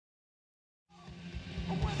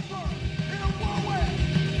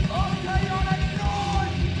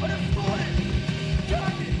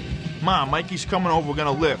Mom, Mikey's coming over. We're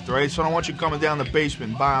gonna lift, all right? So I don't want you coming down the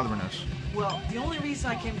basement and bothering us. Well, the only reason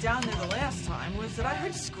I came down there the last time was that I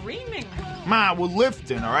heard screaming. Ma, we're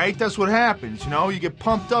lifting, all right? That's what happens, you know? You get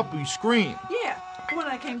pumped up and you scream. Yeah, when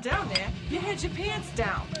I came down there, you had your pants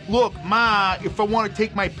down. Look, Ma, if I want to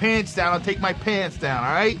take my pants down, I'll take my pants down,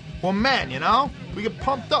 all right? We're men, you know? We get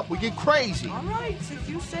pumped up. We get crazy. All right, if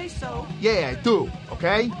you say so. Yeah, I do,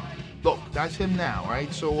 okay? Look, that's him now, all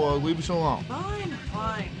right? So leave us alone.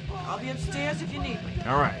 Fine. I'll be upstairs if you need me.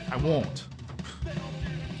 All right, I won't.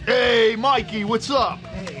 Hey, Mikey, what's up?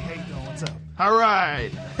 Hey, how you doing? What's up? All right.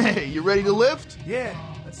 Hey, you ready to lift? Yeah,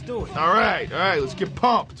 let's do it. All right, let's get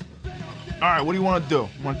pumped. All right, what do you want to do?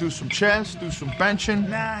 You want to do some chest, do some benching?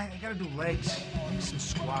 Nah, I gotta do legs, maybe some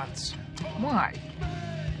squats. Why?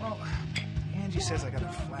 Well, Angie says I got a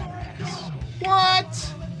flat ass. What?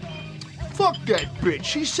 Fuck that bitch.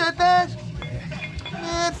 She said that? Yeah.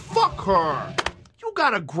 Man, fuck her. You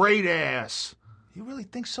got a great ass. You really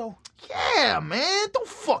think so? Yeah, man. Don't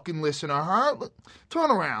fucking listen to her. Look, turn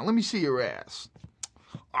around. Let me see your ass.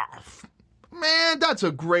 Oh, man, that's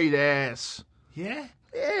a great ass. Yeah?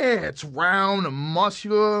 Yeah, it's round and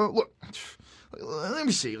muscular. Look, let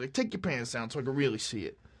me see. Like, take your pants down so I can really see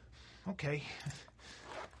it. Okay.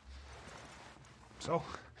 So,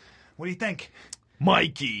 what do you think?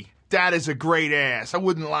 Mikey, that is a great ass. I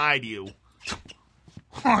wouldn't lie to you.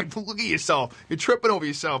 Look at yourself. You're tripping over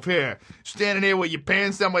yourself here. Standing there with your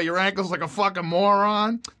pants down by your ankles like a fucking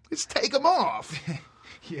moron. Let's take them off.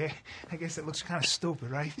 Yeah, I guess it looks kind of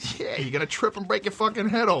stupid, right? Yeah, you're gonna trip and break your fucking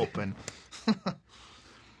head open. All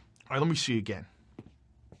right, let me see again.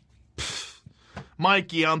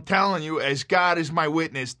 Mikey, I'm telling you, as God is my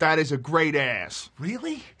witness, that is a great ass.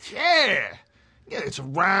 Really? Yeah. Yeah, it's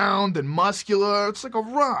round and muscular. It's like a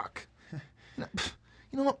rock. You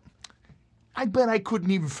know what? I bet I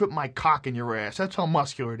couldn't even fit my cock in your ass. That's how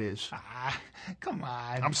muscular it is. Ah, come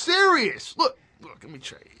on. I'm serious. Look, let me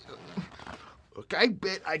show you. Look, I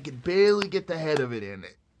bet I could barely get the head of it in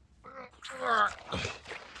it.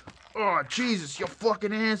 Oh, Jesus, your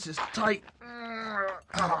fucking ass is tight.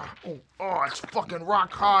 Oh, it's fucking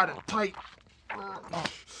rock hard and tight.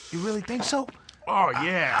 You really think so? Oh,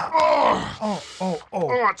 yeah.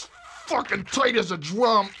 Oh. It's fucking tight as a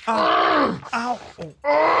drum. Ow.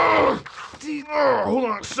 Hold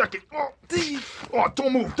on a second.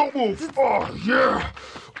 Don't move. Oh, yeah.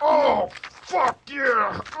 Oh, fuck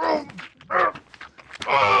yeah.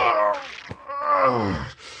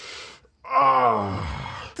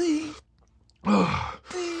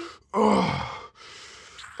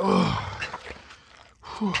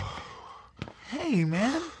 Hey,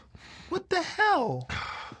 man. What the hell?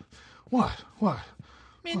 What?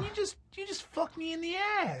 Man, you just fucked me in the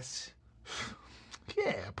ass.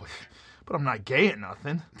 Yeah, but I'm not gay or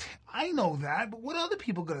nothing. I know that, but what are other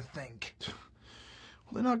people gonna think?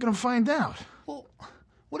 Well, they're not gonna find out. Well,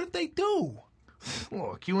 what if they do?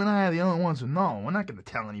 Look, you and I are the only ones who know. We're not gonna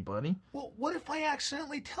tell anybody. Well, what if I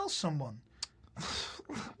accidentally tell someone?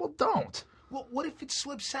 Well, don't. Well, what if it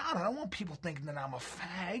slips out? I don't want people thinking that I'm a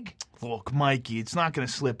fag. Look, Mikey, it's not gonna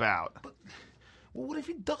slip out. But, well, what if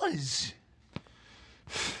it does?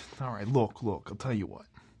 All right, look, I'll tell you what.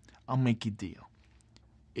 I'll make you a deal.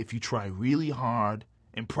 If you try really hard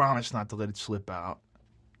and promise not to let it slip out,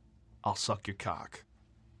 I'll suck your cock.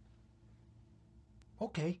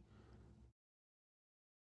 Okay.